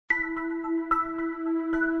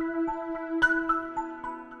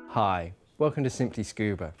Hi, welcome to Simply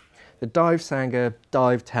Scuba. The Divesangha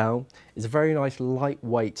dive towel is a very nice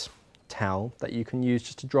lightweight towel that you can use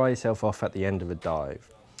just to dry yourself off at the end of a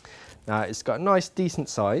dive. Now it's got a nice decent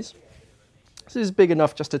size. This is big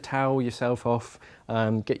enough just to towel yourself off,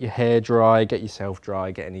 get your hair dry, get yourself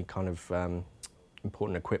dry, get any kind of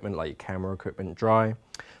important equipment like your camera equipment dry.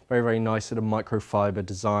 Very nice sort of microfiber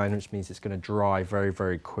design, which means it's going to dry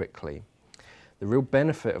very quickly. The real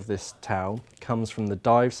benefit of this towel comes from the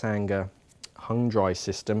Divesangha hung dry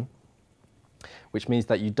system, which means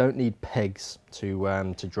that you don't need pegs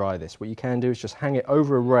to dry this. What you can do is just hang it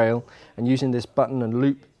over a rail, and using this button and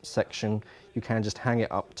loop section you can just hang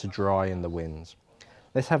it up to dry in the winds.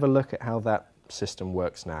 Let's have a look at how that system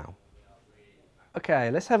works now. Okay,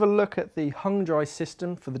 let's have a look at the hung dry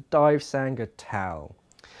system for the Divesangha towel.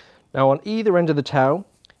 Now on either end of the towel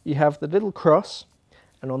you have the little cross,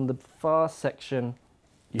 and on the far section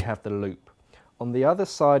you have the loop. On the other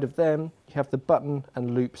side of them you have the button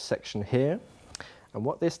and loop section here, and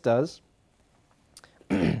what this does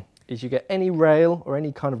is you get any rail or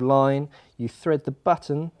any kind of line, you thread the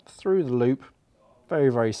button through the loop,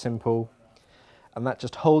 very simple, and that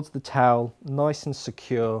just holds the towel nice and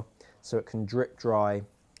secure so it can drip dry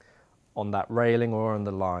on that railing or on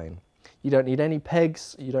the line. You don't need any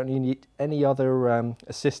pegs, you don't need any other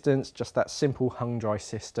assistance, just that simple hung dry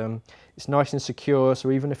system. It's nice and secure,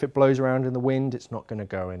 so even if it blows around in the wind, it's not going to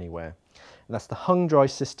go anywhere. And that's the hung dry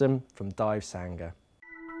system from Divesangha.